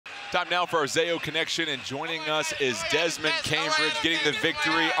Time now for our Zayo Connection, and joining us is Desmond Cambridge, getting the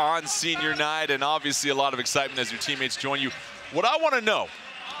victory on senior night, and obviously a lot of excitement as your teammates join you. What I want to know,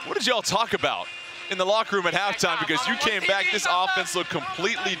 what did y'all talk about in the locker room at halftime? Because you came back, this offense looked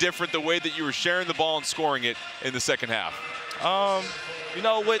completely different, the way that you were sharing the ball and scoring it in the second half. You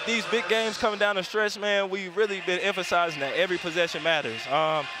know, with these big games coming down the stretch, man, we've really been emphasizing that every possession matters.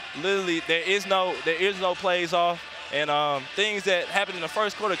 Literally, there is no plays off. And things that happen in the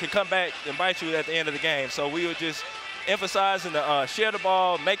first quarter can come back and bite you at the end of the game. So we were just emphasizing to share the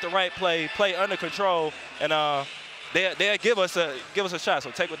ball, make the right play, play under control, and they'll give us a shot.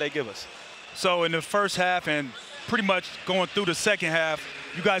 So take what they give us. So in the first half and pretty much going through the second half,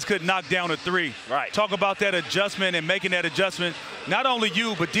 you guys could knock down a three. Right. Talk about that adjustment and making that adjustment. Not only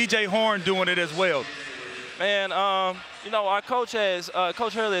you, but DJ Horn doing it as well. Man, you know, our coach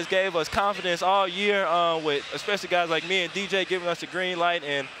Hurley has gave us confidence all year with especially guys like me and DJ giving us the green light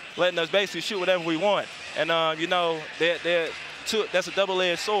and letting us basically shoot whatever we want. And, you know, that's a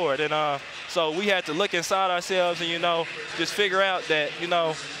double-edged sword. And so we had to look inside ourselves and, you know, just figure out that, you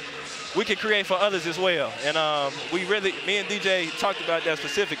know, we can create for others as well. And me and DJ talked about that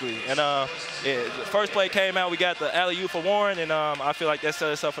specifically. And the first play came out, we got the alley-oop for Warren, and I feel like that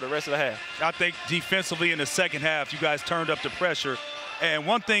set us up for the rest of the half. I think defensively in the second half, you guys turned up the pressure. And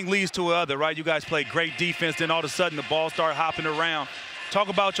one thing leads to another, right? You guys played great defense, then all of a sudden the ball started hopping around. Talk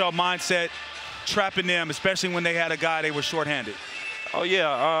about y'all mindset, trapping them, especially when they had a guy they were shorthanded. Oh,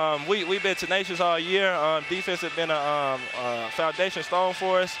 yeah. We've been tenacious all year. Defense has been a foundation stone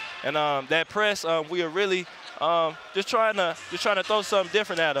for us. And that press, we are really just trying to throw something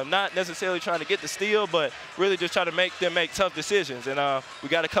different at them. Not necessarily trying to get the steal, but really just trying to make them make tough decisions. And we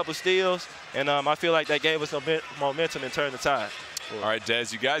got a couple steals, and I feel like that gave us a bit momentum and turned the tide. All right, Des,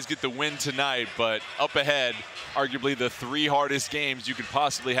 you guys get the win tonight, but up ahead, arguably the three hardest games you could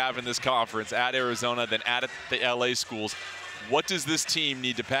possibly have in this conference, at Arizona, then at the LA schools. What does this team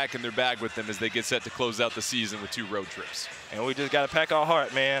need to pack in their bag with them as they get set to close out the season with 2 road trips? And we just got to pack our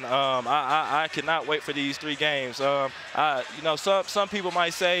heart, man. I cannot wait for these 3 games. You know, some people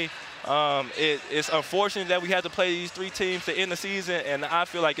might say it's unfortunate that we had to play these 3 teams to end the season, and I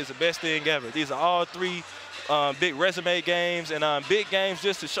feel like it's the best thing ever. These are all 3 big resume games and big games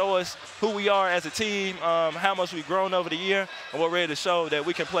just to show us who we are as a team, how much we've grown over the year, and we're ready to show that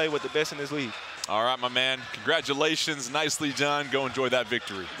we can play with the best in this league. All right, my man. Congratulations. Nicely done. Go enjoy that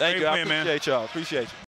victory. Thank you. I appreciate y'all. Appreciate you.